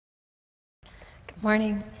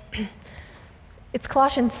Morning. It's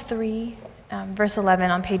Colossians 3, verse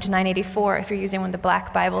 11 on page 984 if you're using one of the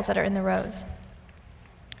black Bibles that are in the rows.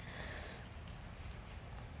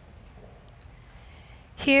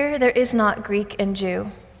 Here there is not Greek and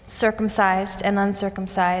Jew, circumcised and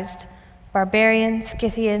uncircumcised, barbarian,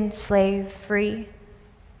 Scythian, slave, free,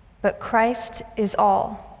 but Christ is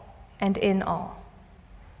all and in all.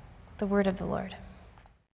 The word of the Lord.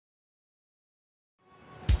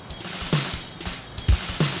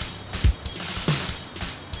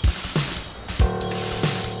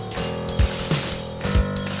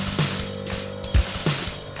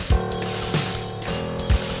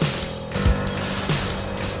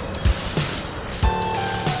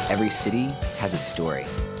 Every city has a story,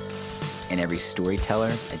 and every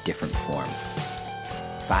storyteller a different form.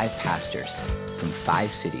 5 pastors from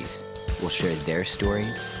 5 cities will share their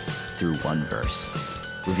stories through one verse,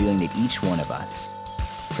 revealing that each one of us,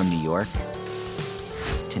 from New York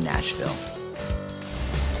to Nashville,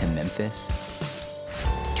 to Memphis,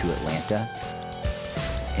 to Atlanta,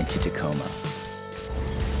 and to Tacoma,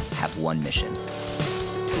 have one mission.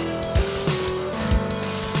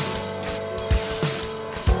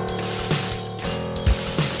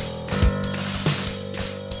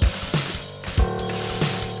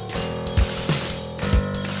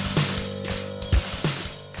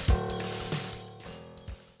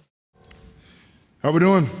 How we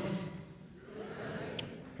doing?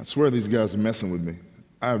 I swear these guys are messing with me.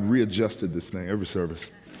 I've readjusted this thing every service.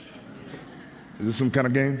 Is this some kind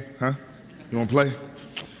of game, huh? You want to play?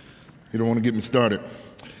 You don't want to get me started.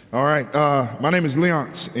 All right, my name is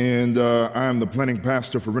Leonce, and I am the planning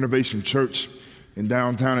pastor for Renovation Church in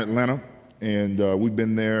downtown Atlanta, and we've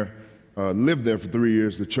been there, lived there for 3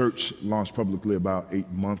 years. The church launched publicly about 8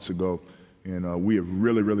 months ago, and we have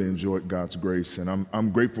really enjoyed God's grace, and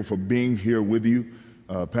I'm grateful for being here with you.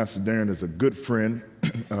 Pastor Darren is a good friend.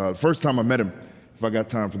 First time I met him, if I got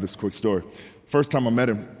time for this quick story. First time I met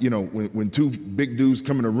him, you know, when 2 big dudes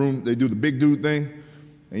come in a room, they do the big dude thing,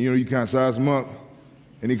 and you kind of size them up,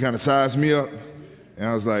 and he kind of sized me up, and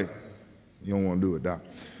I was like, you don't want to do it, Doc.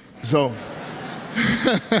 So,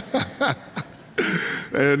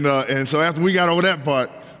 and so after we got over that part,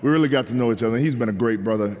 we really got to know each other. He's been a great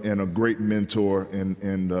brother and a great mentor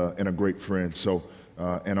and a great friend. So,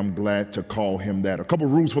 and I'm glad to call him that. A couple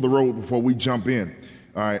rules for the road before we jump in.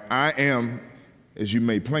 All right, I am, as you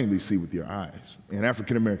may plainly see with your eyes, an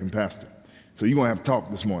African-American pastor. So you're going to have to talk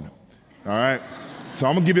this morning. All right? So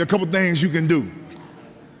I'm going to give you a couple things you can do.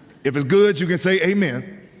 If it's good, you can say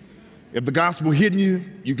amen. If the gospel hitting you,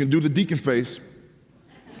 you can do the deacon face.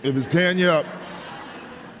 If it's tearing you up,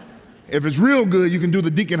 if it's real good, you can do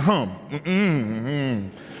the deacon hum.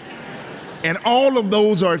 And all of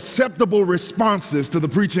those are acceptable responses to the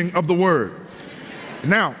preaching of the word.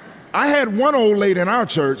 Now, I had one old lady in our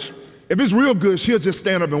church, if it's real good, she'll just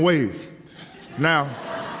stand up and wave. Now,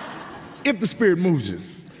 if the Spirit moves you,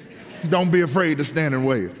 don't be afraid to stand and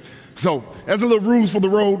wave. So, as a little rules for the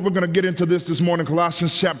road, we're going to get into this morning,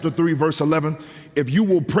 Colossians chapter 3, verse 11. If you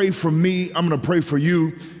will pray for me, I'm going to pray for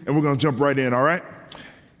you, and we're going to jump right in, all right?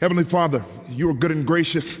 Heavenly Father, you are good and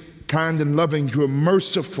gracious, kind and loving. You are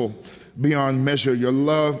merciful beyond measure. Your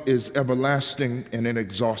love is everlasting and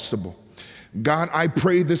inexhaustible. God, I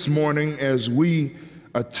pray this morning as we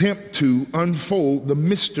attempt to unfold the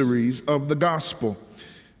mysteries of the gospel,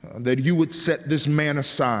 that you would set this man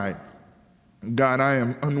aside. God, I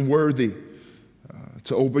am unworthy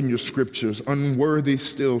to open your scriptures, unworthy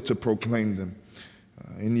still to proclaim them,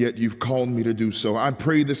 and yet you've called me to do so. I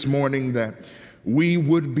pray this morning that we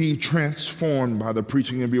would be transformed by the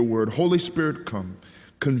preaching of your word. Holy Spirit, come,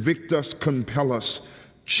 convict us, compel us,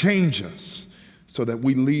 change us so that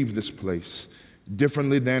we leave this place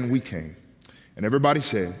differently than we came. And everybody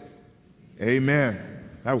said, amen.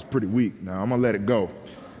 That was pretty weak. Now I'm gonna let it go.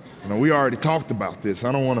 You know, we already talked about this.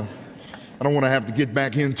 I don't want to have to get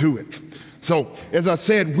back into it. So as I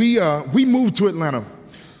said, we moved to Atlanta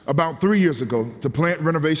about 3 years ago to plant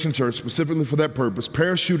Renovation Church specifically for that purpose,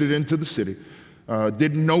 parachuted into the city.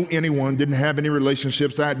 Didn't know anyone, didn't have any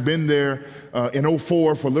relationships. I had been there in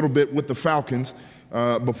 2004 for a little bit with the Falcons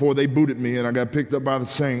before they booted me, and I got picked up by the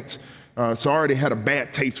Saints. So I already had a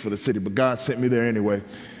bad taste for the city, but God sent me there anyway.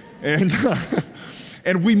 And,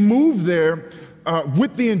 and we moved there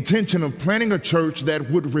with the intention of planting a church that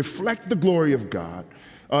would reflect the glory of God,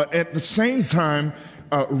 at the same time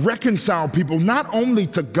reconcile people not only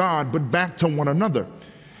to God, but back to one another.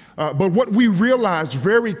 But what we realized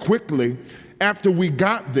very quickly after we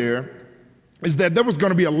got there is that there was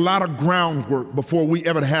going to be a lot of groundwork before we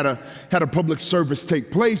ever had a public service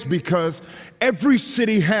take place, because every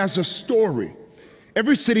city has a story.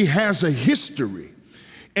 Every city has a history.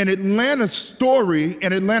 And Atlanta's story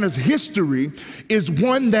and Atlanta's history is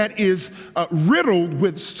one that is riddled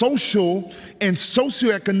with social and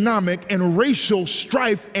socioeconomic and racial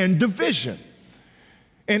strife and division.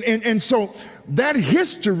 And so that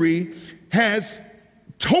history has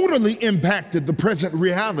totally impacted the present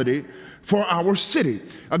reality for our city.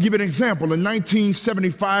 I'll give you an example. In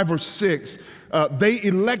 1975 or 6, they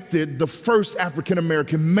elected the first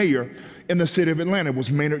African-American mayor in the city of Atlanta. It was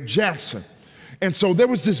Maynard Jackson. And so there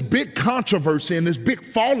was this big controversy and this big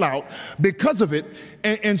fallout because of it.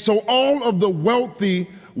 And so all of the wealthy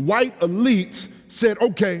white elites said,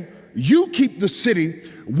 okay, you keep the city,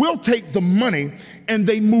 we'll take the money. And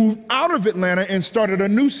they moved out of Atlanta and started a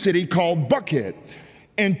new city called Buckhead.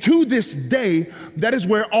 And to this day, that is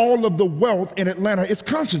where all of the wealth in Atlanta is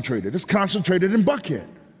concentrated. It's concentrated in Buckhead.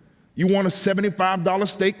 You want a $75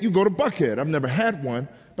 steak, you go to Buckhead. I've never had one,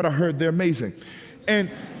 but I heard they're amazing. And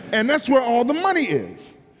that's where all the money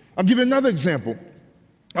is. I'll give you another example.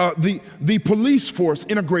 The police force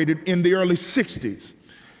integrated in the early 60s.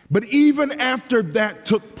 But even after that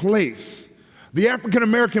took place, the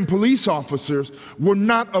African-American police officers were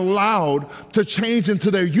not allowed to change into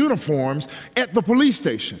their uniforms at the police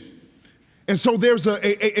station. And so there's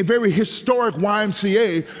a very historic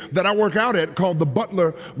YMCA that I work out at called the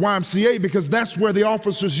Butler YMCA, because that's where the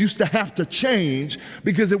officers used to have to change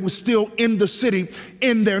because it was still in the city,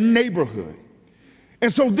 in their neighborhood.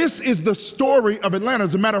 And so this is the story of Atlanta.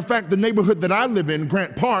 As a matter of fact, the neighborhood that I live in,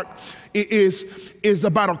 Grant Park, is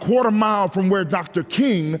about a quarter mile from where Dr.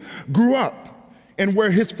 King grew up and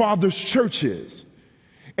where his father's church is.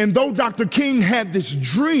 And though Dr. King had this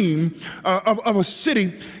dream of a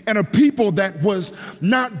city and a people that was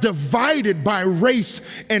not divided by race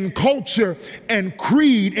and culture and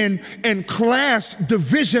creed and class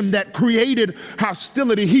division that created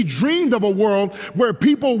hostility, he dreamed of a world where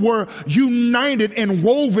people were united and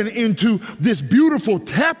woven into this beautiful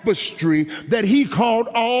tapestry that he called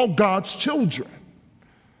all God's children.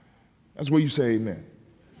 That's where you say amen.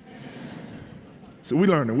 So we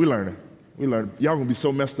learning. Y'all gonna be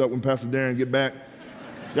so messed up when Pastor Darren get back.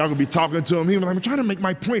 Y'all gonna be talking to him. He was like, I'm trying to make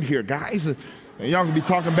my point here, guys. And y'all gonna be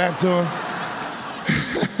talking back to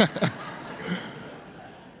him.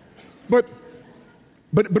 But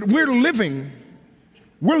we're living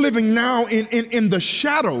now in the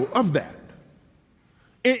shadow of that.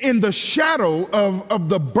 In the shadow of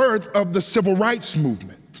the birth of the civil rights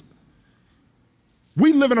movement.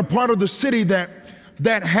 We live in a part of the city that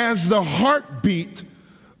has the heartbeat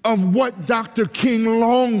of what Dr. King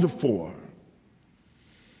longed for.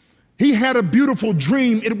 He had a beautiful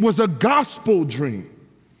dream. It was a gospel dream.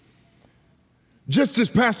 Just as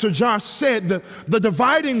Pastor Josh said, the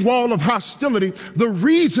dividing wall of hostility, the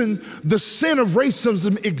reason the sin of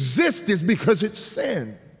racism exists is because it's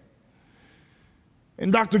sin.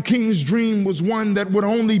 And Dr. King's dream was one that would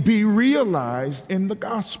only be realized in the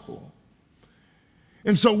gospel.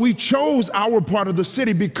 And so we chose our part of the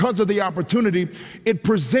city because of the opportunity it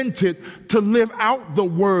presented to live out the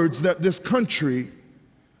words that this country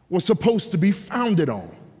was supposed to be founded on.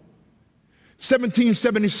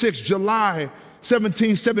 1776, July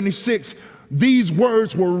 1776, these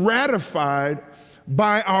words were ratified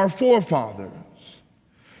by our forefathers.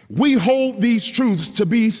 We hold these truths to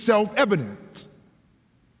be self-evident,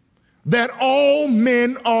 that all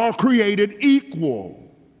men are created equal.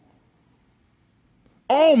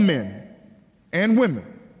 All men and women.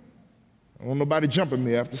 I don't want nobody jumping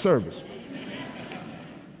me after service.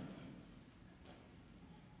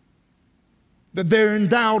 That they're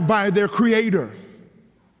endowed by their Creator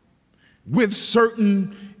with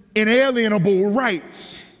certain inalienable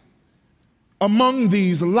rights. Among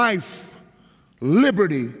these, life,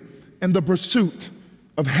 liberty, and the pursuit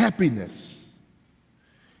of happiness.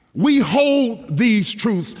 We hold these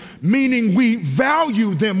truths, meaning we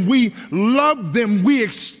value them, we love them, we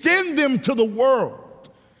extend them to the world,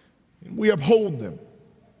 and we uphold them.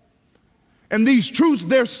 And these truths,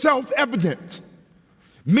 they're self-evident,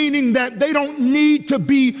 meaning that they don't need to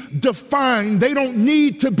be defined, they don't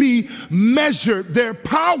need to be measured. Their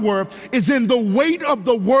power is in the weight of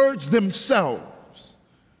the words themselves.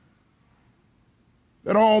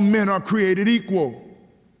 That all men are created equal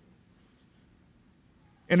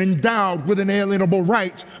and endowed with inalienable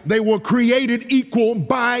rights. They were created equal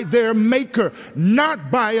by their Maker, not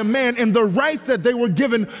by a man. And the rights that they were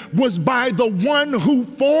given was by the one who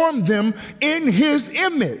formed them in his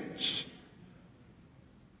image.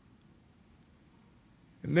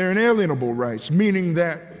 And they're inalienable rights, meaning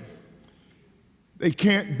that they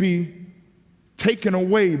can't be taken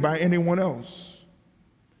away by anyone else.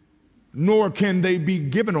 nor can they be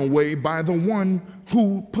given away by the one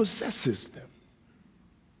who possesses them.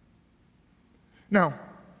 Now,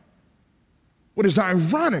 what is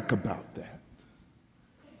ironic about that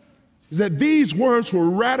is that these words were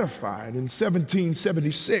ratified in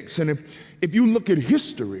 1776, and if you look at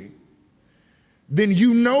history, then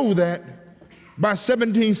you know that by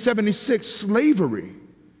 1776, slavery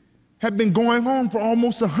had been going on for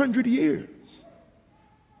almost 100 years.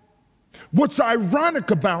 What's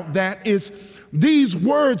ironic about that is these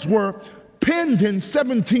words were penned in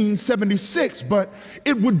 1776, but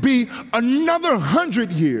it would be another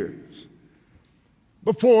 100 years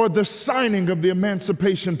before the signing of the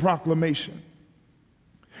Emancipation Proclamation.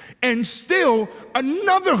 And still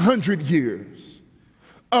another 100 years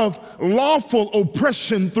of lawful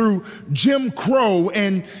oppression through Jim Crow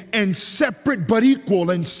and separate but equal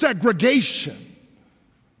and segregation.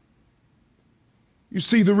 You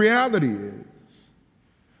see, the reality is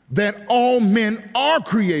that all men are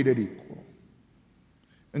created equal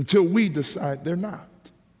until we decide they're not.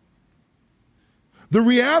 The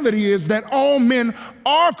reality is that all men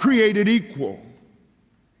are created equal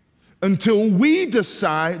until we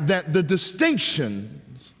decide that the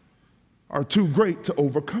distinctions are too great to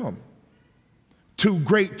overcome, too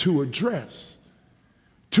great to address,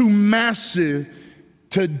 too massive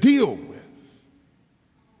to deal with.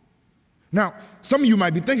 Now, some of you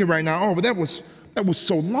might be thinking right now, oh, but that was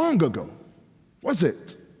so long ago. Was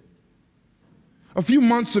it? A few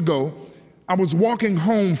months ago, I was walking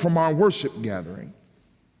home from our worship gathering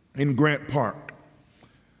in Grant Park,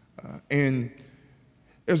 and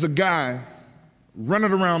there's a guy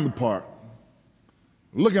running around the park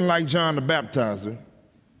looking like John the Baptizer,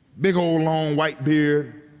 big old long white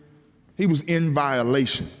beard. He was in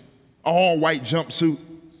violation, all white jumpsuit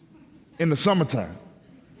in the summertime,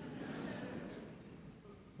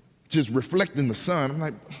 just reflecting the sun. I'm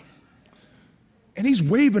like, and he's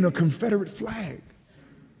waving a Confederate flag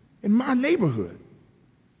in my neighborhood,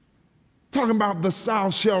 talking about the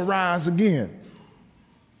South shall rise again.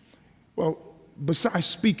 Well, besides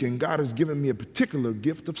speaking, God has given me a particular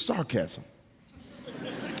gift of sarcasm.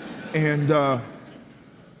 And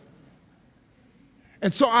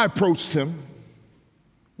so I approached him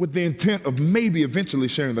with the intent of maybe eventually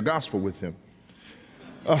sharing the gospel with him.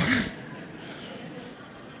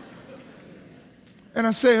 And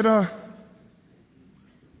I said,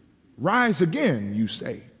 rise again, you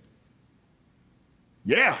say?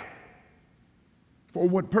 Yeah. For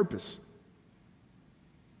what purpose?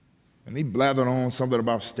 And he blathered on something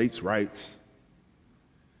about states' rights.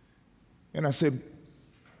 And I said,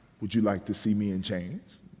 would you like to see me in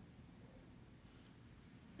chains?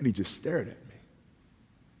 And he just stared at me.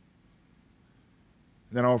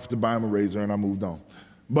 And then I offered to buy him a razor and I moved on.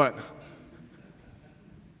 But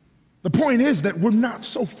the point is that we're not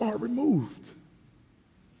so far removed.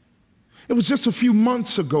 It was just a few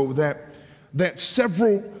months ago that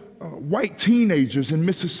several white teenagers in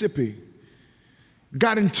Mississippi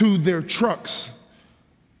got into their trucks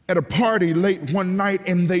at a party late one night,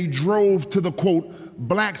 and they drove to the, quote,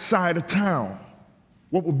 black side of town,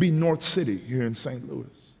 what would be North City here in St. Louis.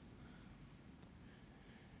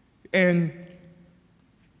 And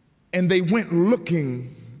they went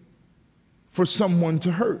looking for someone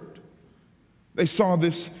to hurt. They saw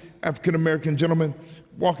this African-American gentleman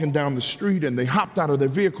walking down the street, and they hopped out of their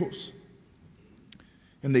vehicles,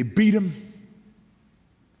 and they beat him.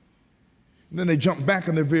 And then they jumped back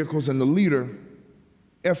in their vehicles, and the leader,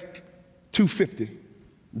 F-250,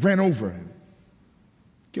 ran over him,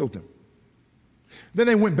 killed him. Then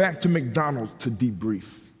they went back to McDonald's to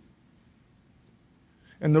debrief.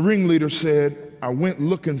 And the ringleader said, I went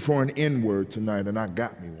looking for an N-word tonight, and I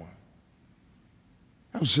got me one.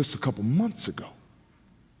 That was just a couple months ago.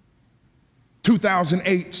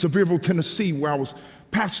 2008, Sevierville, Tennessee, where I was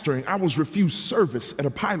pastoring, I was refused service at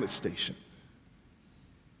a pilot station.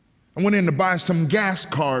 I went in to buy some gas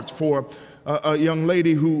cards for a young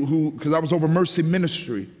lady who, because I was over Mercy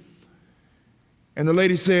Ministry. And the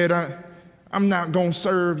lady said, I'm not going to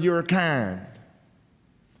serve your kind.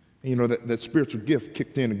 And you know, that spiritual gift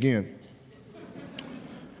kicked in again.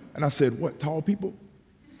 And I said, what, tall people?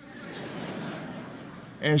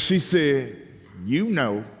 And she said, you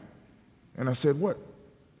know. And I said, what?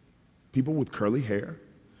 People with curly hair?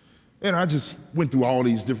 And I just went through all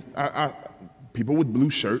these different, people with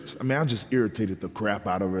blue shirts. I mean, I just irritated the crap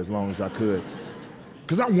out of her as long as I could.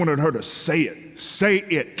 Because I wanted her to say it. Say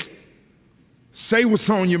it. Say what's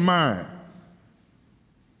on your mind.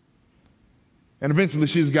 And eventually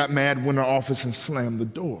she just got mad, went to her office and slammed the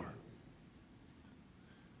door.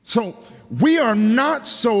 So we are not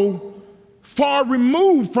so far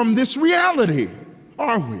removed from this reality,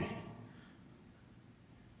 are we?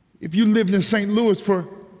 If you lived in St. Louis for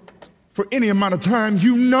any amount of time,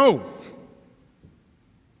 you know.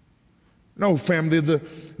 No, family,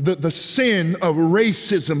 the sin of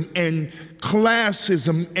racism and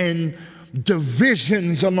classism and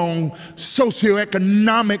divisions along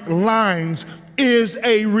socioeconomic lines is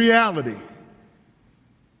a reality.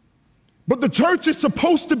 But the church is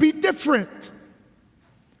supposed to be different.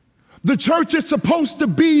 The church is supposed to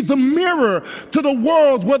be the mirror to the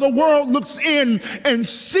world, where the world looks in and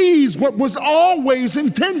sees what was always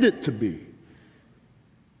intended to be.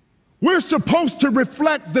 We're supposed to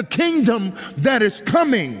reflect the kingdom that is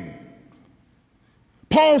coming.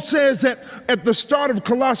 Paul says that at the start of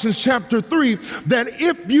Colossians chapter 3, that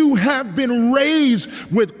if you have been raised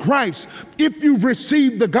with Christ, if you've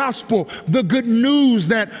received the gospel, the good news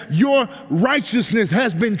that your righteousness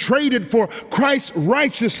has been traded for Christ's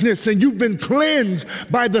righteousness, and you've been cleansed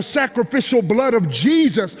by the sacrificial blood of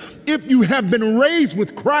Jesus, if you have been raised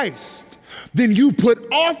with Christ, then you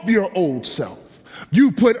put off your old self.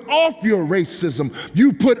 You put off your racism.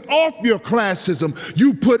 You put off your classism.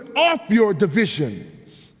 You put off your division.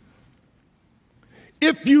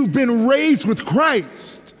 If you've been raised with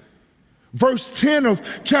Christ, verse 10 of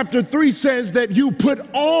chapter 3 says that you put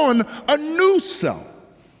on a new self.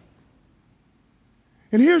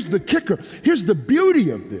 And here's the kicker. Here's the beauty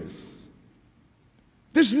of this.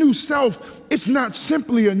 This new self, it's not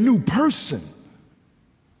simply a new person.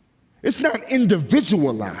 It's not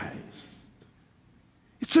individualized.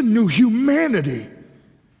 It's a new humanity.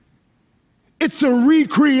 It's a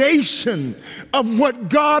recreation of what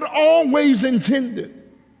God always intended.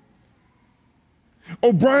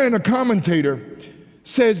 O'Brien, a commentator,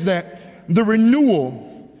 says that the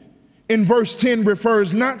renewal in verse 10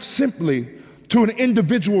 refers not simply to an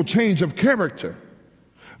individual change of character,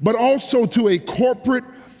 but also to a corporate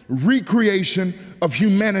recreation of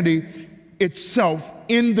humanity itself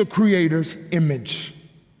in the Creator's image.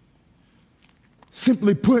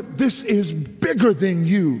 Simply put, this is bigger than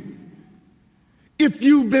you. If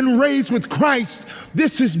you've been raised with Christ,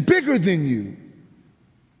 this is bigger than you.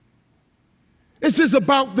 This is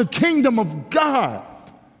about the kingdom of God.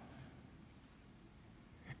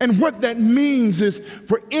 And what that means is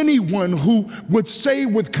for anyone who would say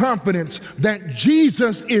with confidence that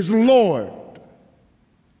Jesus is Lord,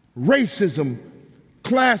 racism,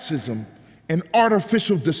 classism, and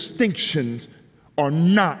artificial distinctions are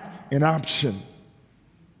not an option.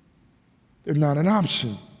 They're not an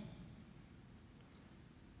option.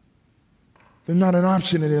 They're not an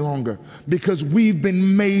option any longer because we've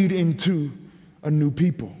been made into a new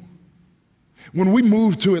people. When we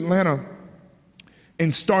moved to Atlanta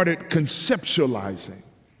and started conceptualizing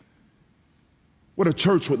what a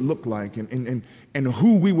church would look like and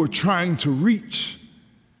who we were trying to reach,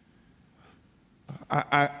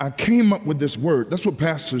 I came up with this word. That's what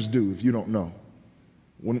pastors do, if you don't know.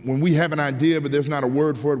 When we have an idea but there's not a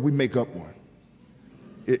word for it, we make up one.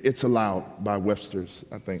 It's allowed by Webster's,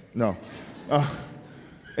 I think. No.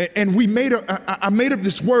 And I made up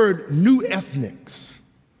this word, new ethnics.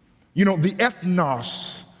 You know, the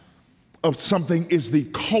ethnos of something is the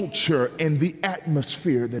culture and the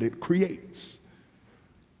atmosphere that it creates.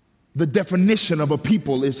 The definition of a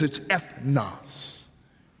people is its ethnos.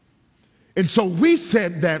 And so we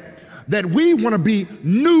said that we want to be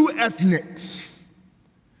new ethnics,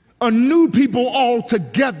 a new people all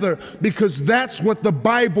together, because that's what the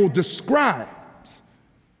Bible describes.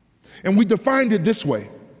 And we defined it this way.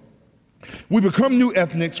 We become new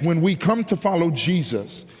ethnics when we come to follow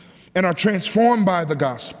Jesus and are transformed by the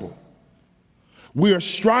gospel. We are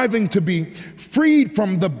striving to be freed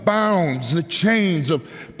from the bounds, the chains of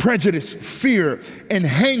prejudice, fear, and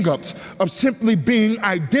hang-ups of simply being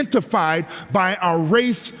identified by our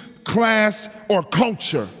race, class, or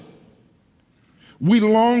culture. We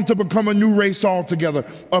long to become a new race altogether,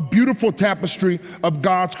 a beautiful tapestry of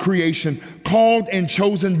God's creation, called and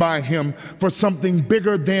chosen by Him for something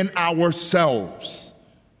bigger than ourselves.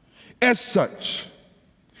 As such,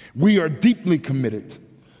 we are deeply committed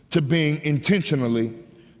to being intentionally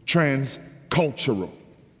transcultural.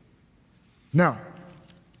 Now,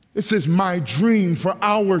 this is my dream for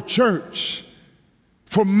our church,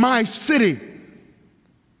 for my city.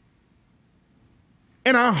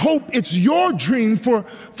 And I hope it's your dream for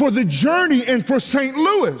the journey and for St.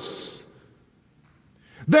 Louis.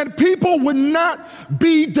 That people would not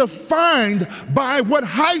be defined by what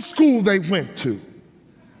high school they went to.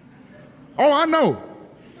 Oh, I know.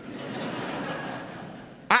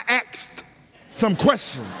 I asked some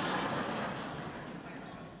questions.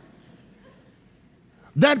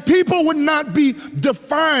 That people would not be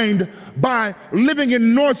defined by living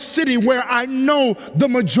in North City, where I know the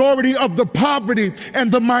majority of the poverty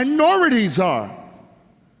and the minorities are.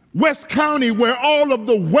 West County, where all of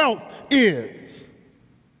the wealth is.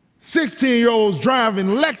 16-year-olds driving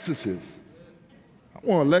Lexuses. I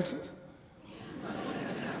want a Lexus.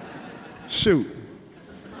 Shoot.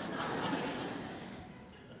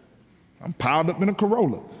 I'm piled up in a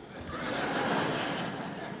Corolla.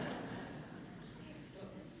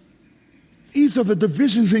 These are the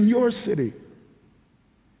divisions in your city.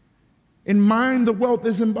 In mine, the wealth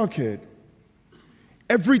is in Buckhead.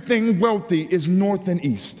 Everything wealthy is north and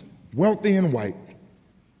east, wealthy and white.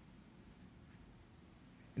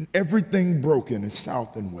 And everything broken is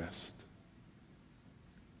south and west.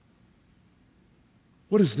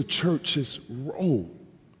 What is the church's role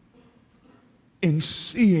in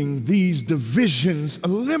seeing these divisions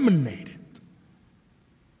eliminated?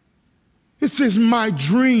 It says, my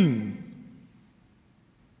dream.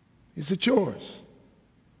 Is it yours?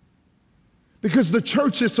 Because the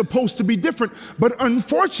church is supposed to be different, but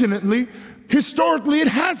unfortunately, historically, it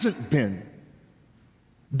hasn't been.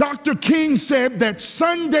 Dr. King said that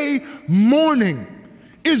Sunday morning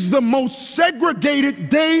is the most segregated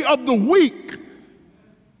day of the week.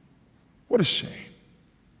 What a shame.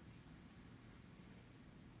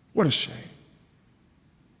 What a shame.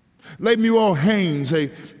 Lemuel Haynes,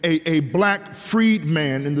 a black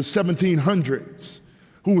freedman in the 1700s,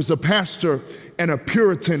 who was a pastor and a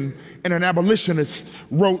Puritan and an abolitionist,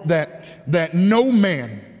 wrote that no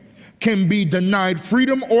man can be denied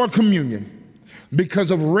freedom or communion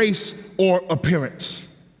because of race or appearance.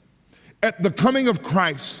 At the coming of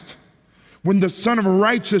Christ, when the Son of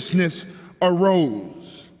Righteousness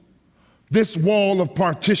arose, this wall of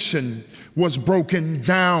partition was broken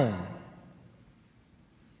down,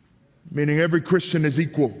 meaning every Christian is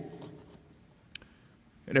equal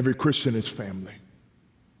and every Christian is family.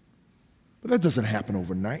 But that doesn't happen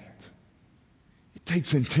overnight. It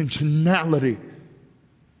takes intentionality.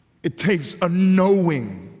 It takes a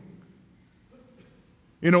knowing.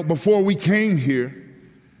 You know, before we came here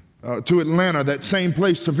to Atlanta, that same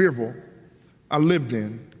place, Sevierville, I lived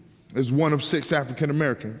in, as one of 6 African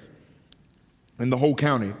Americans in the whole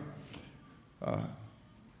county. I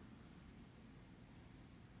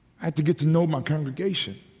had to get to know my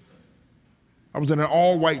congregation. I was in an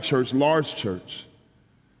all-white church, large church,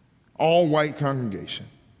 all-white congregation.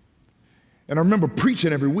 And I remember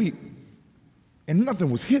preaching every week, and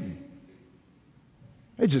nothing was hidden.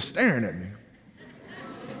 They just staring at me.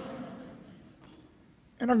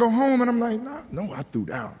 And I go home, and I'm like, no, I threw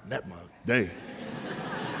down that day.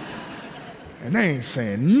 And they ain't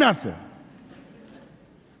saying nothing.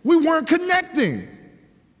 We weren't connecting.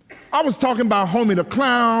 I was talking about Homie the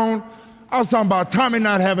Clown. I was talking about Tommy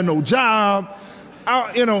not having no job.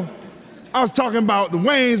 I was talking about the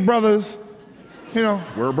Wayans brothers.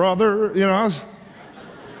 We're brother.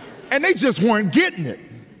 And they just weren't getting it.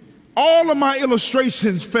 All of my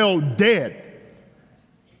illustrations fell dead.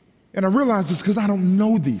 And I realized it's because I don't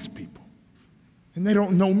know these people. And they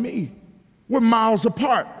don't know me. We're miles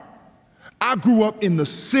apart. I grew up in the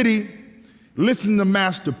city, listening to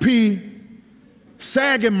Master P,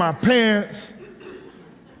 sagging my pants,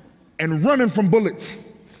 and running from bullets.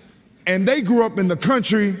 And they grew up in the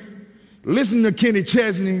country, listening to Kenny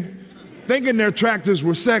Chesney, thinking their tractors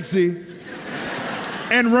were sexy,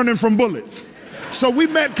 and running from bullets. So we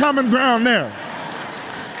met common ground there.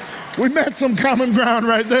 We met some common ground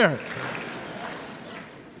right there.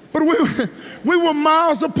 But we were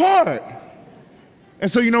miles apart. And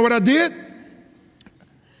so you know what I did?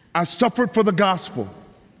 I suffered for the gospel,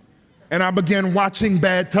 and I began watching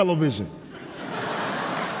bad television.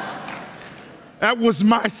 That was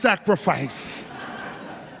my sacrifice.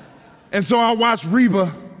 And so I watched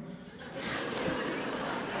Reba.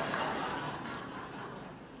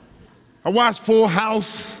 I watched Full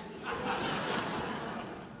House,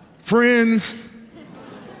 Friends,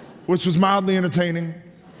 which was mildly entertaining,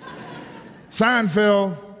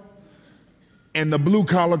 Seinfeld, and the Blue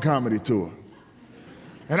Collar Comedy Tour.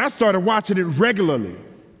 And I started watching it regularly.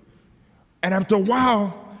 And after a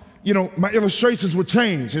while, my illustrations would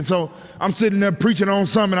change. And so I'm sitting there preaching on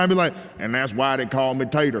something, and I'd be like, and that's why they call me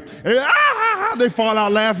Tater. And they fall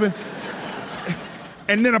out laughing.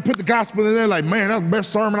 And then I put the gospel in there like, man, that's the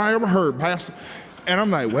best sermon I ever heard, Pastor. And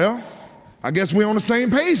I'm like, well, I guess we're on the same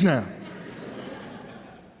page now.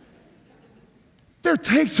 There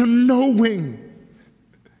takes a knowing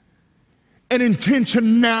and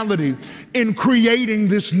intentionality in creating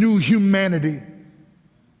this new humanity,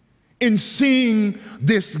 in seeing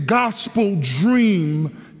this gospel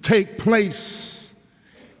dream take place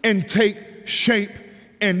and take shape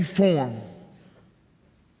and form.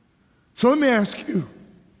 So let me ask you,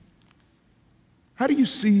 how do you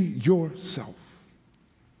see yourself?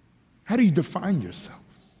 How do you define yourself?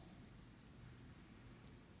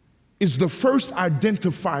 Is the first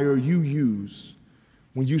identifier you use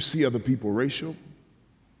when you see other people racial,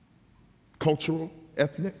 cultural,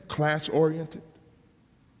 ethnic, class-oriented?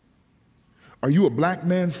 Are you a black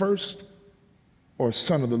man first or a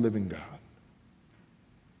son of the living God?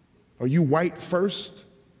 Are you white first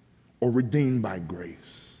or redeemed by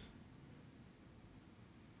grace?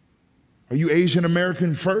 Are you Asian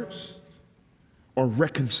American first or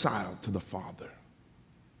reconciled to the Father?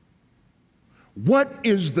 What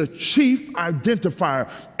is the chief identifier?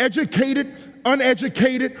 Educated,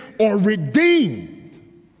 uneducated, or redeemed?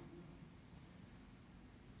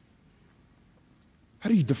 How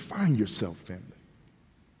do you define yourself, family?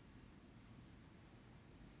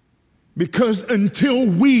 Because until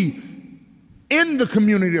we, in the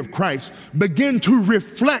community of Christ, begin to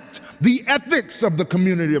reflect the ethics of the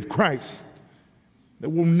community of Christ, there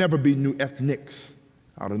will never be new ethnics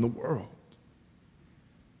out in the world.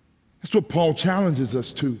 That's what Paul challenges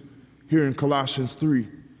us to here in Colossians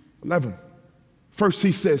 3:11. First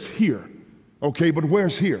he says here. Okay, but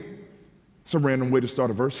where's here? It's a random way to start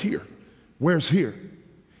a verse. Here. Where's here?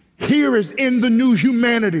 Here is in the new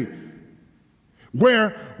humanity,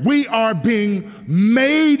 where we are being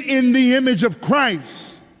made in the image of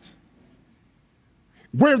Christ,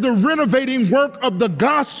 where the renovating work of the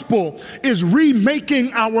gospel is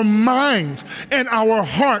remaking our minds and our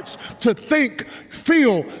hearts to think,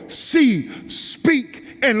 feel, see, speak,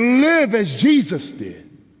 and live as Jesus did.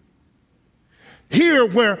 Here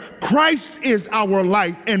where Christ is our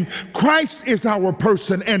life, and Christ is our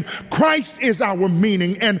person, and Christ is our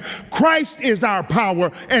meaning, and Christ is our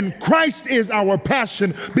power, and Christ is our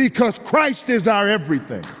passion, because Christ is our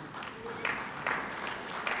everything.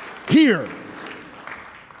 Here,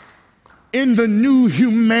 in the new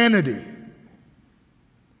humanity,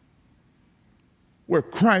 where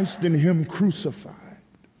Christ and Him crucified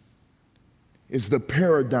is the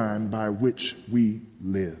paradigm by which we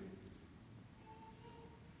live.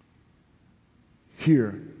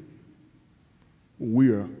 Here,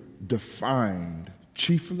 we are defined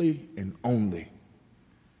chiefly and only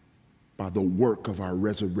by the work of our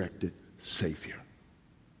resurrected Savior.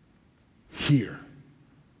 Here,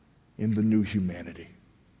 in the new humanity.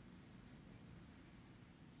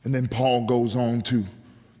 And then Paul goes on to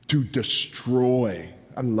destroy.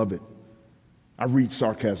 I love it. I read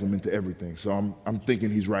sarcasm into everything, so I'm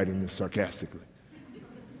thinking he's writing this sarcastically.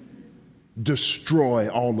 Destroy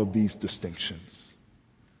all of these distinctions.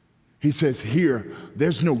 He says here,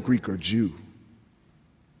 there's no Greek or Jew.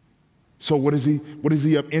 So what is he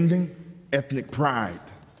upending? Ethnic pride.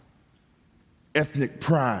 Ethnic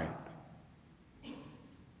pride.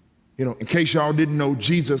 You know, in case y'all didn't know,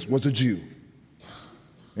 Jesus was a Jew.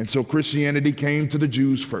 And so Christianity came to the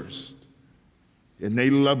Jews first. And they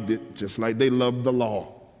loved it just like they loved the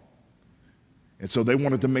law. And so they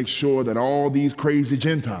wanted to make sure that all these crazy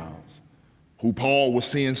Gentiles, who Paul was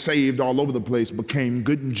seeing saved all over the place, became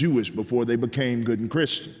good and Jewish before they became good and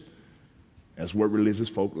Christian. That's what religious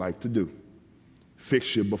folk like to do.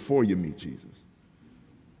 Fix you before you meet Jesus.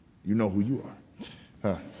 You know who you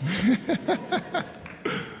are. Huh?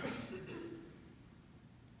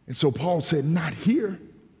 And so Paul said, not here.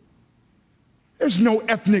 There's no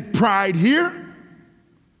ethnic pride here.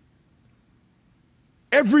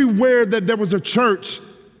 Everywhere that there was a church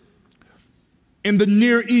in the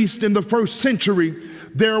Near East in the first century,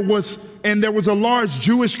 there was a large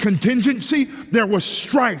Jewish contingency, there was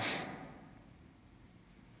strife.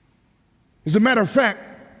 As a matter of fact,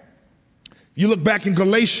 you look back in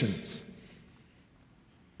Galatians,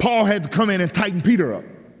 Paul had to come in and tighten Peter up.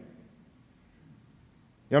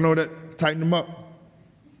 Y'all know that? Tighten him up.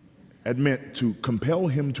 It meant to compel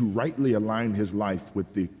him to rightly align his life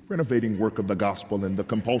with the renovating work of the gospel and the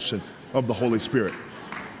compulsion of the Holy Spirit.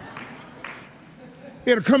 He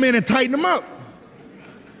had to come in and tighten him up.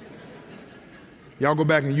 Y'all go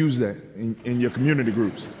back and use that in your community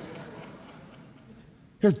groups.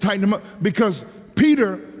 He had to tighten him up because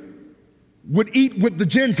Peter would eat with the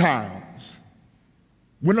Gentiles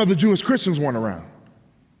when other Jewish Christians weren't around.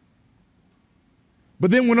 But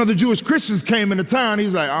then when other Jewish Christians came into town, he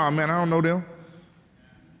was like, oh man, I don't know them.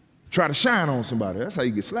 Try to shine on somebody. That's how you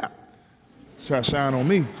get slapped. Try to shine on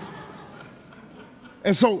me.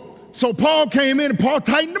 And so Paul came in and Paul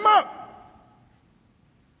tightened him up.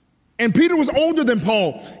 And Peter was older than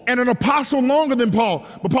Paul and an apostle longer than Paul.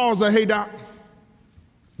 But Paul was like, hey, Doc,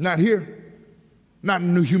 not here. Not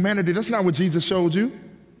in new humanity. That's not what Jesus showed you.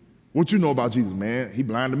 What you know about Jesus, man? He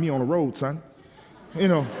blinded me on the road, son. You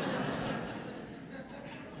know,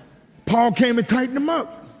 Paul came and tightened them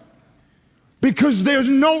up because there's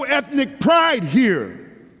no ethnic pride here.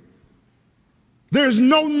 There's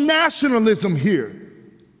no nationalism here.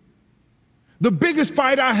 The biggest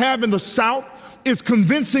fight I have in the South is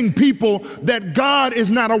convincing people that God is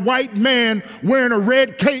not a white man wearing a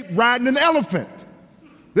red cape riding an elephant.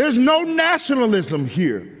 There's no nationalism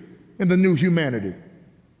here in the new humanity.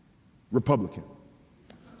 Republican.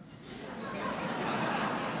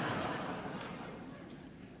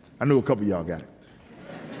 I knew a couple of y'all got it.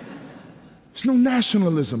 There's no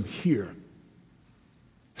nationalism here.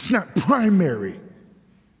 It's not primary.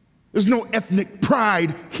 There's no ethnic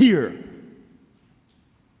pride here.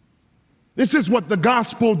 This is what the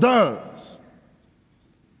gospel does.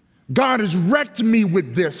 God has wrecked me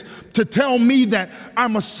with this to tell me that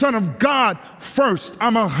I'm a son of God first,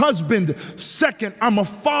 I'm a husband second, I'm a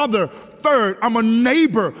father third, I'm a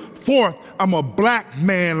neighbor fourth, I'm a black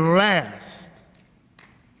man last.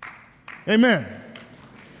 Amen.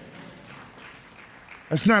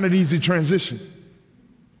 That's not an easy transition,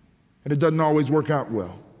 and it doesn't always work out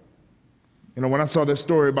well. You know, when I saw that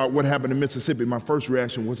story about what happened in Mississippi, my first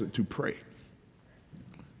reaction wasn't to pray.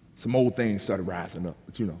 Some old things started rising up,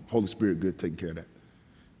 but you know, Holy Spirit good taking care of that.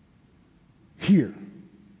 Here,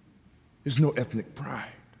 there's no ethnic pride.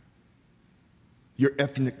 Your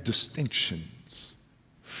ethnic distinctions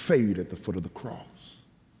fade at the foot of the cross.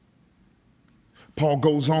 Paul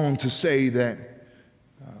goes on to say that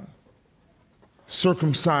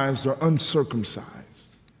circumcised or uncircumcised,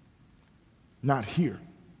 not here,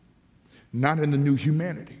 not in the new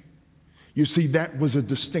humanity. You see, that was a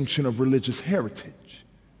distinction of religious heritage.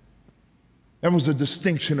 That was a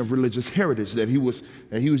distinction of religious heritage that he was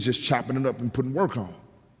just chopping it up and putting work on.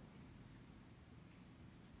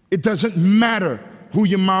 It doesn't matter who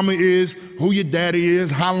your mama is, who your daddy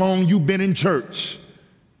is, how long you've been in church.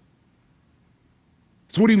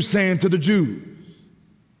 That's what he was saying to the Jews.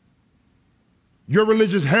 Your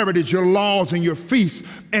religious heritage, your laws and your feasts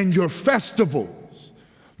and your festivals,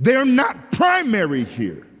 they're not primary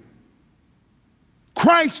here.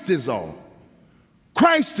 Christ is all.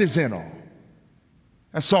 Christ is in all.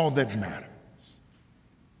 That's all that matters.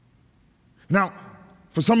 Now,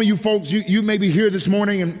 for some of you folks, you may be here this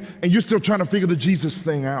morning and you're still trying to figure the Jesus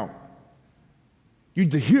thing out. You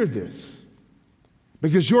need to hear this,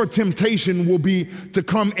 because your temptation will be to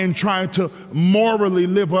come and try to morally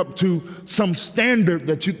live up to some standard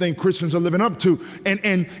that you think Christians are living up to,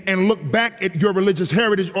 and look back at your religious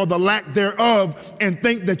heritage or the lack thereof and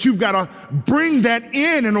think that you've got to bring that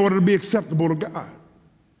in order to be acceptable to God.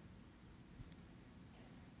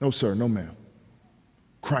 No, sir, no, ma'am.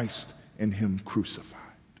 Christ and him crucified.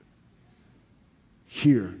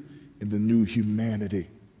 Here in the new humanity,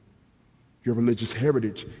 your religious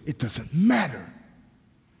heritage, it doesn't matter.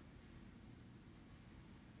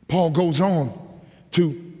 Paul goes on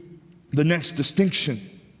to the next distinction,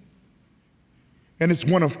 and it's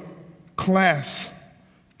one of class,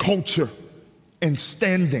 culture, and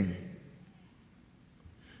standing.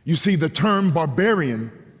 You see, the term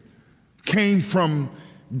barbarian came from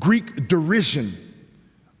Greek derision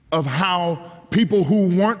of how people who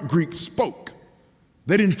weren't Greek spoke.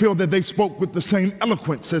 They didn't feel that they spoke with the same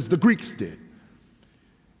eloquence as the Greeks did.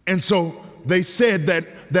 And so they said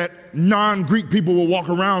that non-Greek people will walk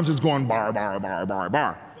around just going bar, bar, bar, bar,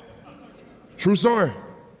 bar. True story.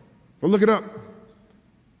 Go look it up.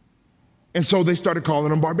 And so they started calling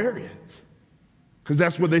them barbarians, because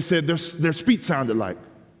that's what they said their speech sounded like.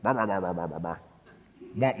 Bar, bar, bar, bar, bar, bar, bar.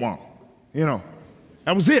 Womp, womp. You know,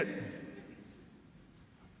 that was it.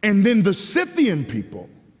 And then the Scythian people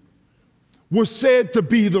were said to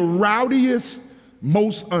be the rowdiest,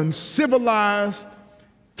 most uncivilized,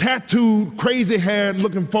 tattooed, crazy-haired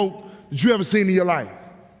looking folk that you ever seen in your life.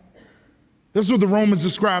 That's what the Romans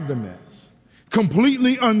described them as.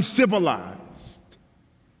 Completely uncivilized.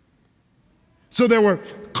 So there were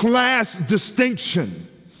class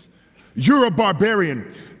distinctions. You're a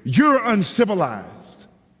barbarian. You're uncivilized.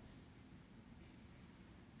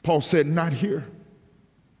 Paul said, not here.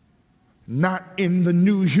 Not in the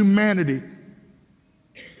new humanity.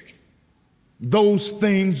 Those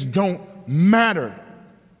things don't matter.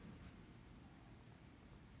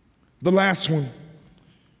 The last one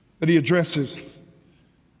that he addresses,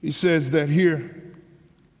 he says that here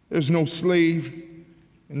there's no slave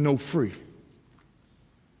and no free.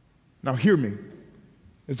 Now hear me.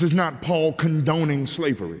 This is not Paul condoning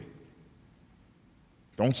slavery.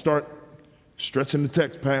 Don't start stretching the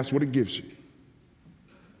text past what it gives you.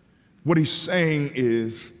 What he's saying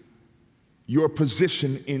is your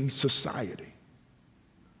position in society.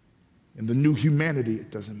 In the new humanity, it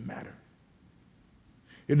doesn't matter.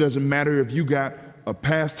 It doesn't matter if you got a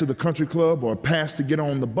pass to the country club or a pass to get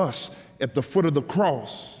on the bus. At the foot of the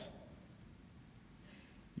cross,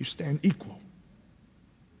 you stand equal.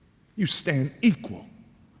 You stand equal.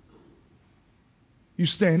 You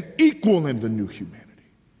stand equal in the new humanity.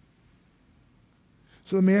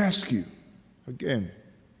 So let me ask you again,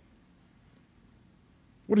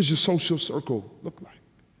 what does your social circle look like?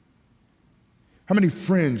 How many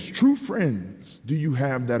friends, true friends, do you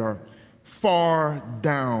have that are far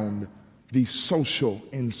down the social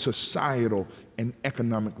and societal and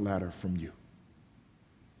economic ladder from you?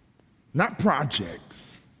 Not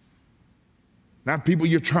projects, not people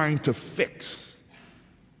you're trying to fix.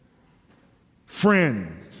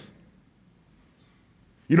 Friends.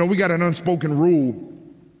 You know, we got an unspoken rule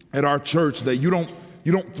at our church that you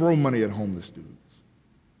don't throw money at homeless dudes.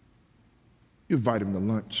 You invite them to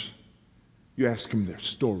lunch. You ask them their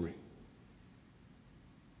story.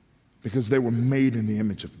 Because they were made in the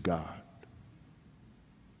image of God.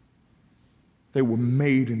 They were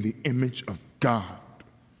made in the image of God.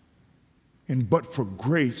 And but for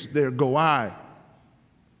grace, there go I.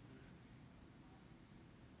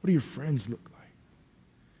 What do your friends look like?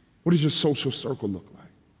 What does your social circle look like?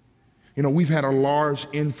 You know, we've had a large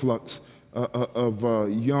influx of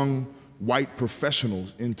young white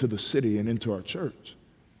professionals into the city and into our church.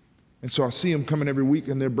 And so I see them coming every week,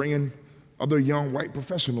 and they're bringing other young white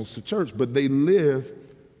professionals to church, but they live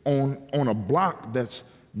on a block that's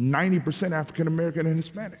 90% African American and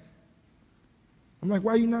Hispanic. I'm like,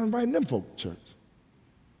 why are you not inviting them folk to church?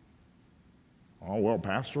 Oh, well,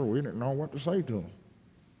 Pastor, we didn't know what to say to them.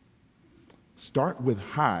 Start with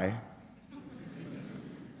hi,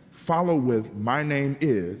 follow with my name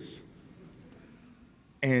is,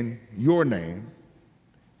 and your name,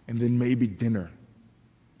 and then maybe dinner.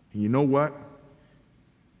 And you know what?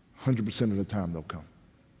 100% of the time they'll come.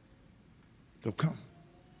 They'll come.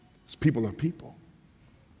 Because people are people.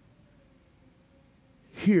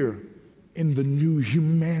 Here in the new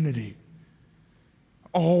humanity,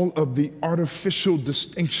 all of the artificial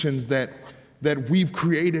distinctions that we've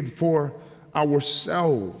created for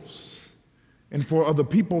ourselves and for other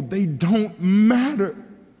people, they don't matter.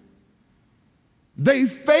 They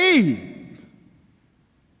fade.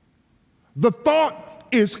 The thought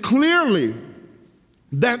is clearly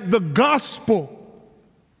that the gospel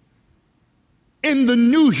in the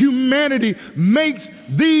new humanity makes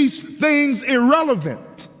these things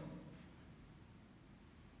irrelevant.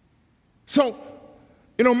 So,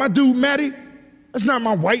 you know, my dude, Matty, that's not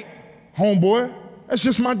my white homeboy. That's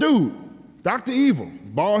just my dude. Dr. Evil,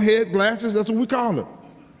 bald head, glasses, that's what we call him.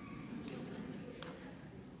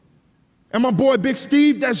 And my boy, Big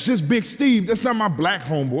Steve, that's just Big Steve. That's not my black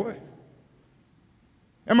homeboy.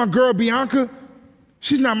 And my girl, Bianca,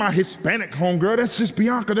 she's not my Hispanic homegirl. That's just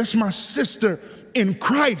Bianca. That's my sister in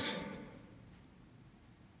Christ.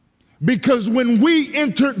 Because when we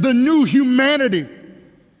enter the new humanity,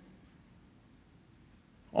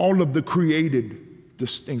 all of the created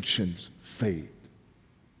distinctions fade.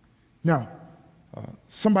 Now,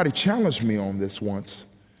 somebody challenged me on this once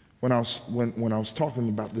when I was talking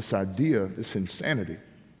about this idea, this insanity.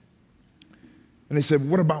 And they said,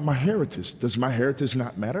 what about my heritage? Does my heritage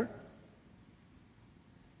not matter?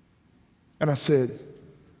 And I said,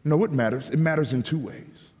 no, it matters. It matters in two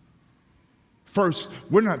ways. First,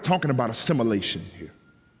 we're not talking about assimilation here.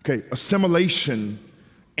 Okay, assimilation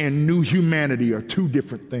and new humanity are two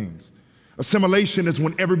different things. Assimilation is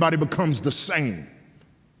when everybody becomes the same.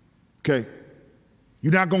 Okay,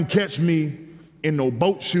 you're not gonna catch me in no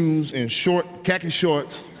boat shoes and khaki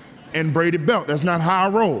shorts and braided belt. That's not how I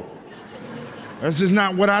roll. That's just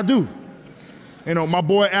not what I do. You know, my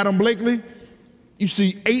boy Adam Blakely, you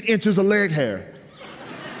see 8 inches of leg hair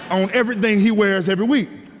on everything he wears every week,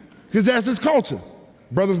 because that's his culture.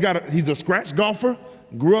 Brother's he's a scratch golfer,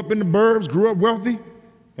 grew up in the burbs, grew up wealthy.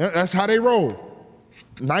 That's how they roll.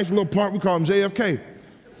 Nice little part, we call him JFK.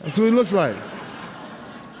 That's what he looks like.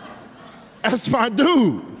 That's my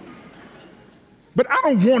dude. But I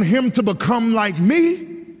don't want him to become like me.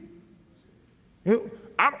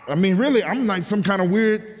 I mean, really, I'm like some kind of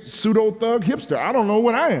weird pseudo-thug hipster. I don't know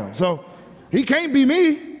what I am. So he can't be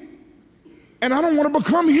me. And I don't want to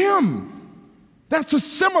become him. That's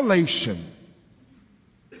assimilation.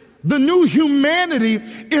 The new humanity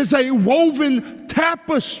is a woven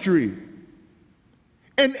tapestry.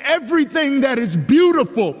 And everything that is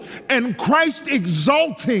beautiful and Christ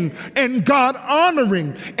exalting and God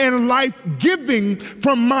honoring and life giving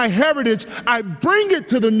from my heritage, I bring it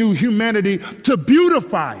to the new humanity to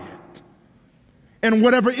beautify it. And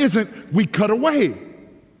whatever isn't, we cut away.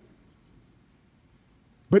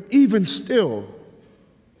 But even still,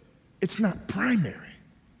 it's not primary.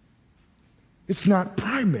 It's not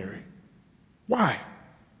primary. Why?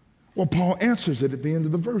 Well, Paul answers it at the end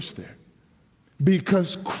of the verse there.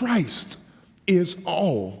 Because Christ is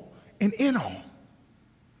all and in all.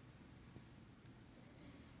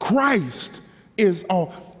 Christ is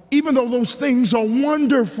all. Even though those things are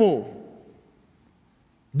wonderful,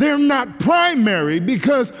 they're not primary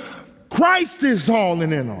because Christ is all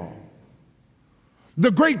and in all. The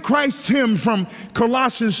great Christ hymn from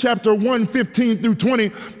Colossians chapter 1, 15 through 20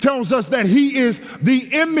 tells us that he is the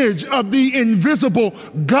image of the invisible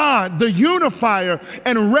God, the unifier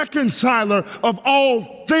and reconciler of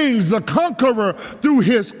all things, the conqueror through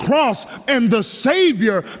his cross and the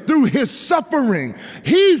savior through his suffering.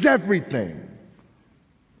 He's everything.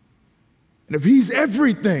 And if he's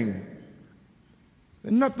everything,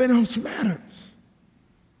 then nothing else matters.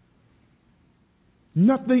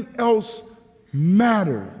 Nothing else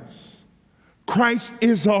matters. Christ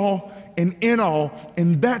is all and in all,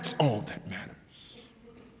 and that's all that matters.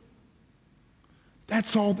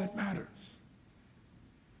 That's all that matters.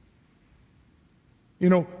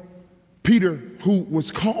 You know, Peter, who was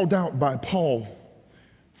called out by Paul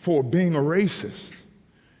for being a racist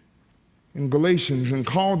in Galatians and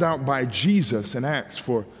called out by Jesus in Acts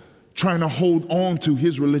for trying to hold on to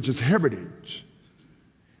his religious heritage,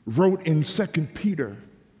 wrote in 2 Peter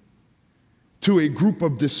to a group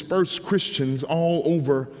of dispersed Christians all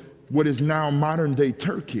over what is now modern-day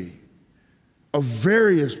Turkey, of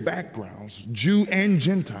various backgrounds, Jew and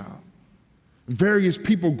Gentile, various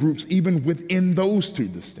people groups even within those two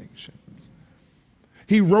distinctions.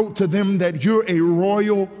 He wrote to them that you're a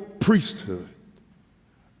royal priesthood,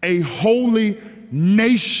 a holy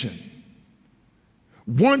nation.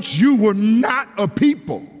 Once you were not a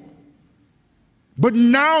people, but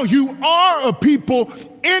now you are a people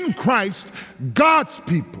in Christ, God's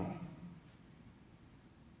people.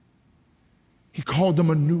 He called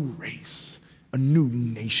them a new race, a new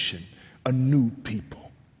nation, a new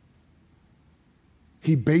people.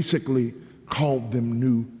 He basically called them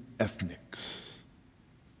new ethnics.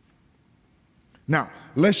 Now,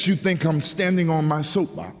 lest you think I'm standing on my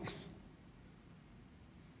soapbox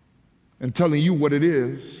and telling you what it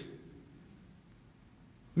is,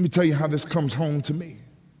 let me tell you how this comes home to me.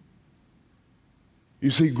 You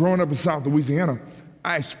see, growing up in South Louisiana,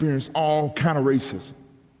 I experienced all kind of racism.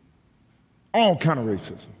 All kind of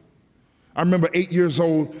racism. I remember 8 years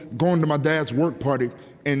old going to my dad's work party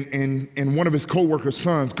and one of his co-workers'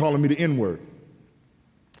 sons calling me the N-word.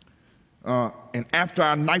 And after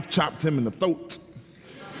I knife chopped him in the throat,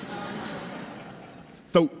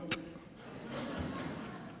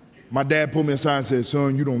 my dad pulled me aside and said,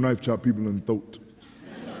 son, you don't knife chop people in the throat.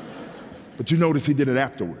 But you notice he did it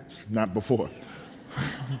afterwards, not before.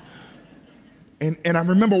 And I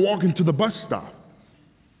remember walking to the bus stop,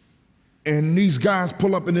 and these guys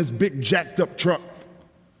pull up in this big jacked up truck,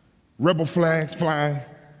 rebel flags flying,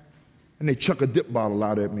 and they chuck a dip bottle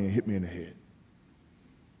out at me and hit me in the head.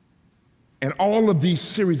 And all of these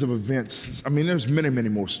series of events, I mean, there's many, many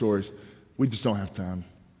more stories. We just don't have time.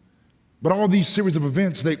 But all these series of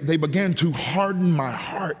events, they began to harden my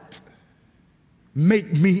heart,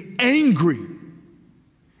 make me angry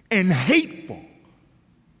and hateful.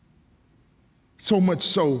 So much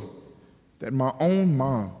so that my own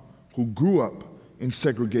mom, who grew up in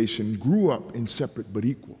segregation, grew up in separate but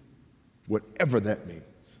equal, whatever that means,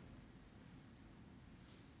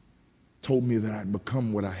 told me that I'd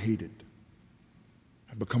become what I hated.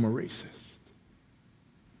 I'd become a racist.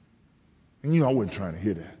 And you know, I wasn't trying to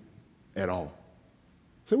hear that at all.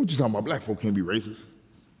 I said, what you talking about? Black folk can't be racist.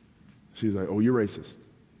 She was like, oh, you're racist.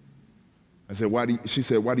 I said, she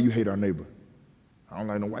said, why do you hate our neighbor? I don't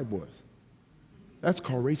like no white boys. That's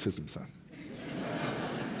called racism, son.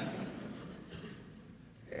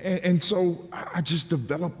 and so I just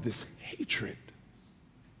developed this hatred.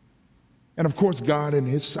 And of course, God in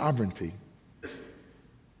his sovereignty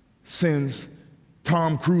sends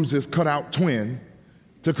Tom Cruise's cutout twin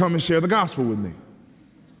to come and share the gospel with me.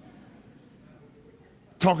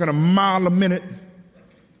 Talking a mile a minute.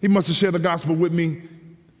 He must have shared the gospel with me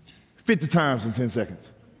 50 times in 10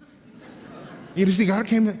 seconds. You see, God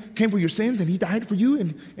came for your sins, and he died for you,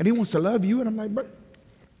 and he wants to love you. And I'm like, but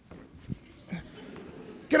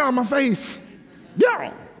get out of my face.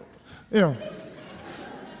 Yeah. You know.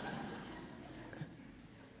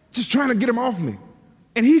 Just trying to get him off me.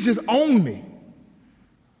 And he just owned me.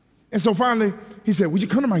 And so finally, he said, would you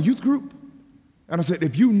come to my youth group? And I said,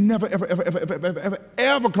 if you never,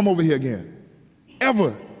 ever come over here again,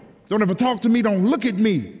 ever, don't ever talk to me, don't look at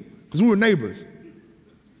me, because we were neighbors,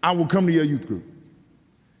 I will come to your youth group.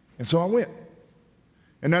 And so I went.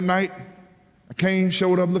 And that night, I came,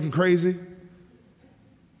 showed up looking crazy,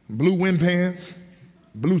 blue wind pants,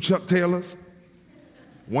 blue Chuck Taylors,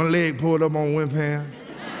 one leg pulled up on wind pants,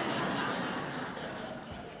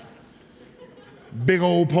 big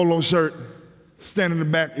old polo shirt, standing in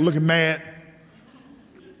the back looking mad,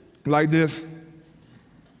 like this.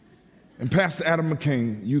 And Pastor Adam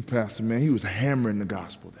McCain, youth pastor, man, he was hammering the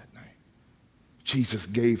gospel that night. Jesus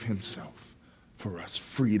gave himself for us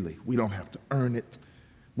freely. We don't have to earn it.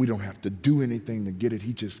 We don't have to do anything to get it.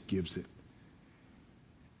 He just gives it.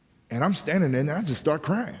 And I'm standing there and I just start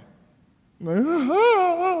crying. Like,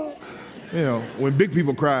 ah. You know, when big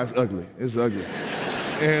people cry, it's ugly. It's ugly.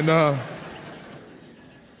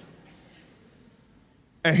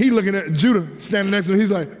 And he looking at Judah standing next to me.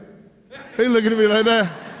 He's like, he looking at me like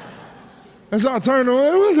that. And so I turned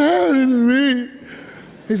around, what's happening to me?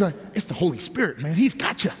 He's like, it's the Holy Spirit, man. He's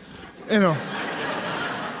got you. You know.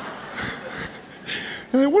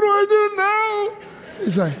 And what do I do now?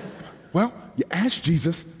 He's like, well, you asked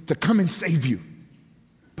Jesus to come and save you,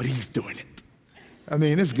 but he's doing it. I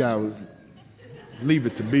mean, this guy was, leave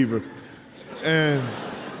it to Beaver. And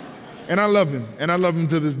I love him, and I love him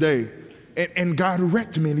to this day. And God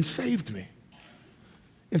erected me, and he saved me.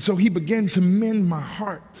 And so he began to mend my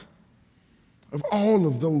heart of all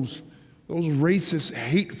of those racist,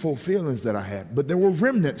 hateful feelings that I had. But there were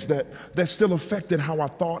remnants that still affected how I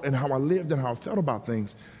thought and how I lived and how I felt about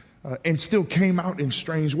things, and still came out in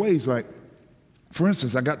strange ways. Like, for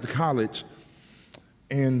instance, I got to college,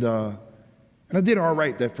 and I did all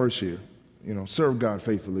right that first year, you know, served God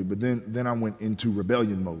faithfully. But then I went into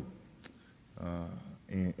rebellion mode,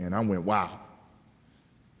 and I went, wow.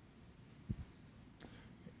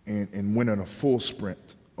 And went on a full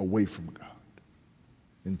sprint away from God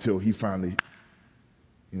until he finally,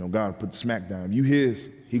 you know, God put the smack down. If you his,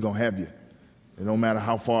 he gonna have you. It don't matter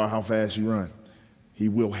how far, how fast you run, he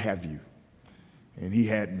will have you. And he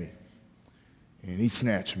had me, and he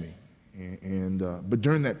snatched me. But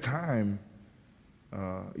during that time,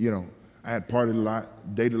 you know, I had partied a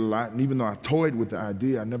lot, dated a lot, and even though I toyed with the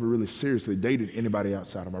idea, I never really seriously dated anybody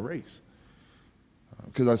outside of my race.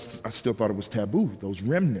 Because I still thought it was taboo. Those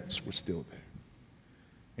remnants were still there.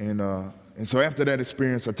 And so after that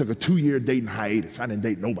experience, I took a 2-year dating hiatus. I didn't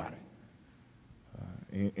date nobody.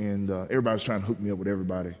 Everybody was trying to hook me up with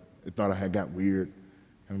everybody. They thought I had got weird.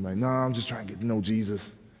 And I'm like, no, I'm just trying to get to know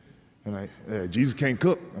Jesus. And like, Jesus can't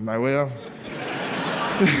cook. I'm like, well,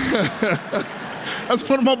 that's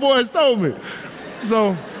what my boys told me.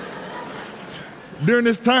 So during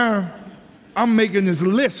this time, I'm making this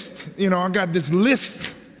list. You know, I got this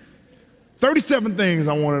list, 37 things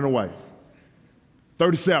I want in a wife.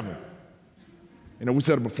 37. You know, we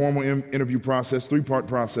set up a formal interview process, 3-part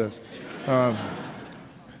process.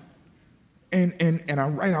 And I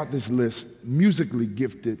write out this list: musically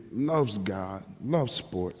gifted, loves God, loves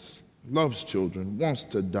sports, loves children, wants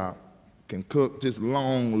to adopt, can cook, just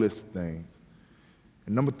long list of things.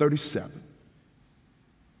 And number 37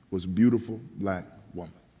 was beautiful black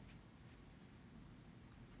woman.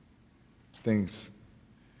 Things,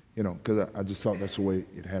 you know, because I just thought that's the way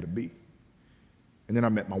it had to be. And then I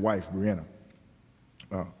met my wife, Brianna,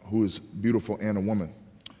 who is beautiful and a woman.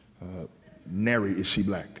 Nary is she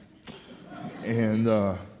black.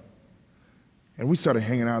 And we started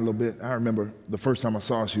hanging out a little bit. I remember the first time I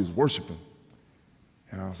saw her, she was worshiping.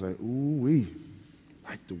 And I was like, ooh-wee,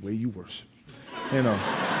 like the way you worship. You know,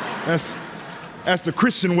 that's the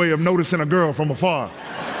Christian way of noticing a girl from afar.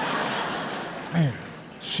 Man,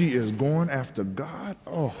 she is going after God.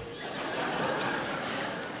 Oh.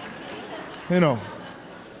 You know.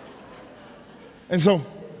 And so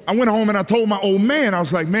I went home and I told my old man, I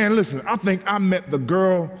was like, man, listen, I think I met the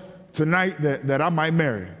girl tonight that I might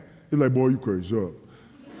marry. He's like, boy, you crazy, shut up.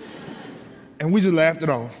 And we just laughed it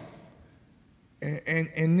off. And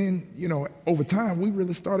then, you know, over time,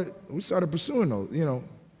 we started pursuing those, you know.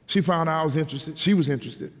 She found out I was interested. She was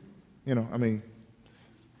interested, you know, I mean.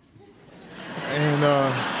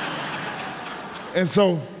 And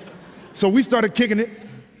so we started kicking it.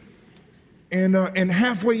 And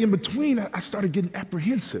halfway in between, I started getting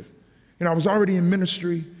apprehensive. You know, I was already in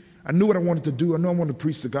ministry. I knew what I wanted to do. I knew I wanted to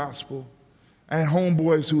preach the gospel. I had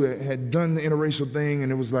homeboys who had done the interracial thing,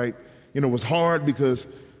 and it was like, you know, it was hard because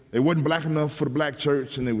they wasn't black enough for the black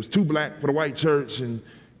church, and they was too black for the white church, and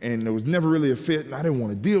there was never really a fit, and I didn't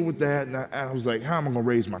want to deal with that. And I was like, how am I going to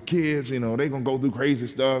raise my kids? You know, they're going to go through crazy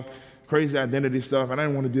stuff, crazy identity stuff, and I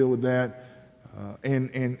didn't want to deal with that.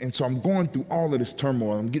 And so I'm going through all of this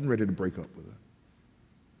turmoil. I'm getting ready to break up with her.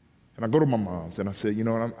 And I go to my mom's, and I said, you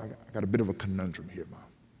know what, I got a bit of a conundrum here, Mom.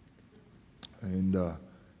 And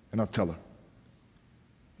I'll tell her.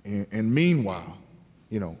 And meanwhile,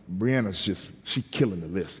 you know, Brianna's she killing the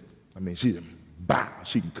list. I mean, she's Bow,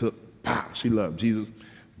 she can cook. Bow, she loved Jesus.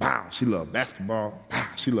 Bow, she loved basketball. Bow,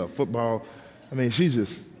 she loved football. I mean, she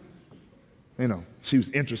just, she was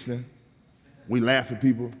interesting. We laugh at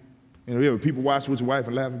people. You ever people watch with your wife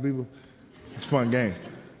and laugh at people? It's a fun game.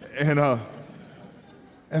 And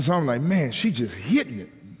so I'm like, man, she just hitting it.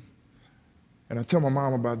 And I tell my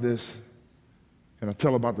mom about this, and I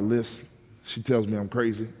tell her about the list. She tells me I'm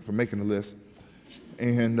crazy for making the list.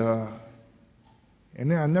 And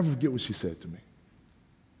then I never forget what she said to me.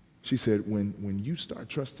 She said, when you start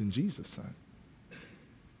trusting Jesus, son,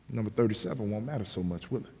 number 37 won't matter so much,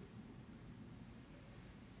 will it?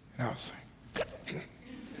 And I was like,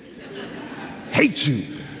 hate you.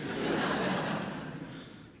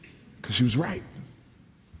 Because she was right.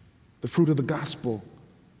 The fruit of the gospel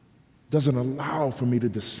doesn't allow for me to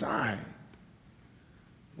decide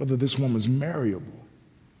whether this woman's marriable,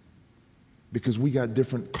 because we got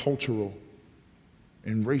different cultural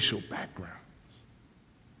and racial backgrounds.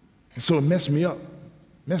 And so it messed me up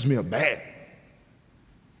bad.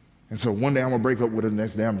 And so one day I'm gonna break up with her, the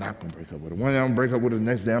next day I'm not gonna break up with her. One day I'm gonna break up with her, the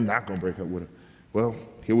next day I'm not gonna break up with her. Well,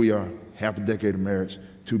 here we are, half a decade of marriage,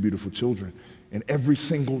 2 beautiful children. And every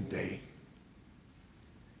single day,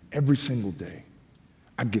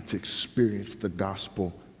 I get to experience the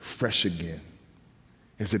gospel fresh again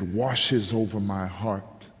as it washes over my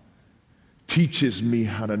heart, teaches me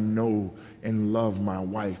how to know and love my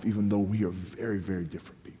wife, even though we are very, very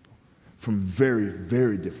different people from very,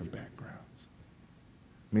 very different backgrounds.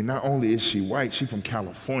 I mean, not only is she white, she's from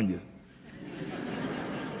California,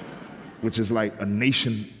 which is like a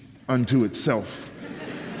nation unto itself.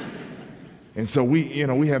 And so we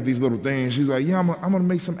have these little things. She's like, yeah, I'm gonna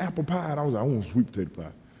make some apple pie. And I was like, I want sweet potato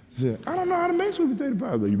pie. She said, I don't know how to make sweet potato pie.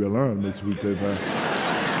 I was like, you better learn how to make sweet potato pie.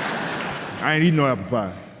 I ain't eating no apple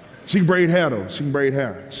pie. She can braid hair though. She can braid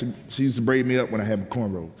hair. She used to braid me up when I had my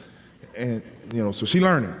cornrows. And so she's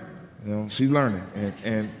learning. She's learning.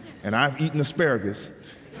 And I've eaten asparagus.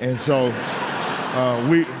 And so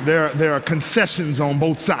there are concessions on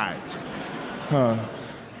both sides.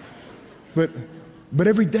 But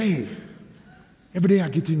every day I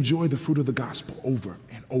get to enjoy the fruit of the gospel over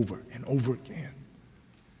and over and over again.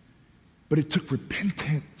 But it took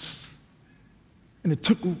repentance, and it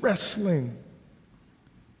took wrestling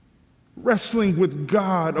with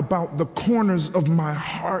God about the corners of my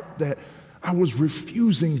heart that I was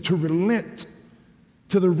refusing to relent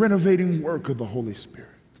to the renovating work of the Holy Spirit.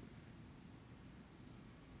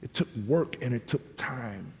 It took work and it took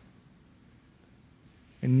time.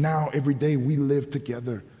 And now every day we live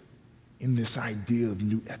together in this idea of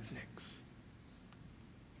new ethnics.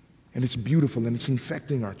 And it's beautiful and it's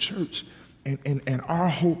infecting our church. And our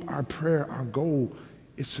hope, our prayer, our goal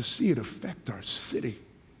is to see it affect our city.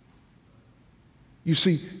 You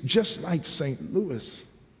see, just like St. Louis,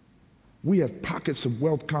 we have pockets of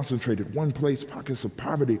wealth concentrated one place, pockets of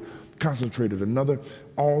poverty concentrated another.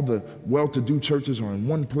 All the well-to-do churches are in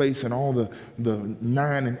one place, and all the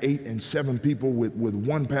 9 and 8 and 7 people with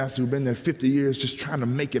one pastor who've been there 50 years just trying to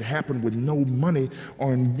make it happen with no money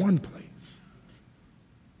are in one place.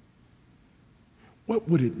 What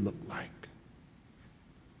would it look like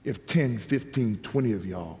if 10, 15, 20 of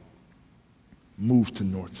y'all moved to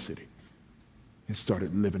North City and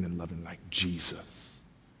started living and loving like Jesus?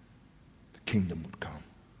 The kingdom would come.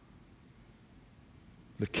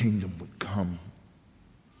 The kingdom would come.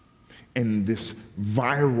 And this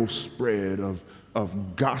viral spread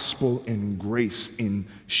of gospel and grace in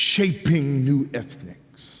shaping new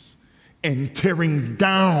ethnics and tearing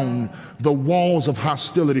down the walls of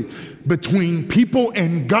hostility between people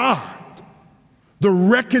and God, the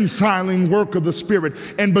reconciling work of the Spirit,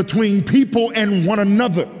 and between people and one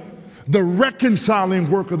another, the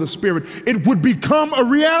reconciling work of the Spirit, it would become a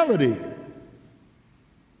reality.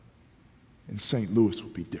 And St. Louis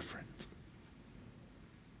would be different.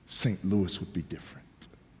 St. Louis would be different.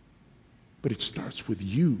 But it starts with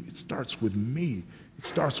you. It starts with me. It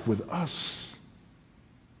starts with us.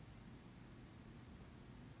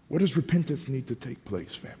 Where does repentance need to take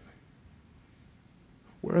place, family?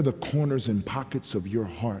 Where are the corners and pockets of your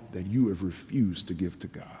heart that you have refused to give to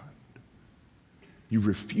God? You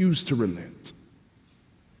refuse to relent.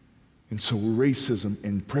 And so racism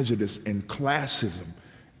and prejudice and classism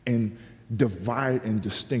and divide and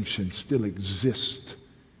distinction still exist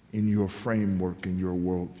in your framework, in your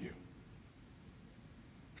worldview.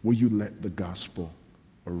 Will you let the gospel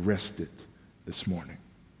arrest it this morning?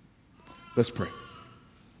 Let's pray.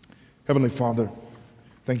 Heavenly Father,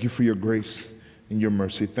 thank you for your grace and your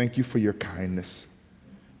mercy. Thank you for your kindness.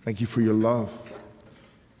 Thank you for your love.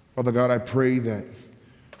 Father God, I pray that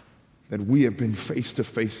we have been face to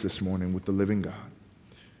face this morning with the living God.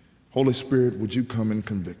 Holy Spirit, would you come and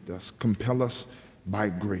convict us, compel us by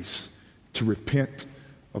grace to repent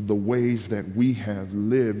of the ways that we have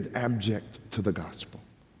lived abject to the gospel,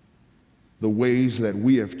 the ways that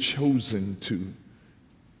we have chosen to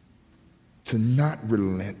not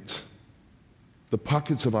relent, the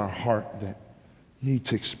pockets of our heart that need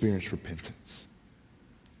to experience repentance.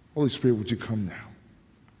 Holy Spirit, would you come now?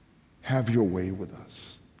 Have your way with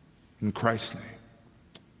us. In Christ's name,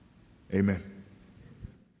 amen.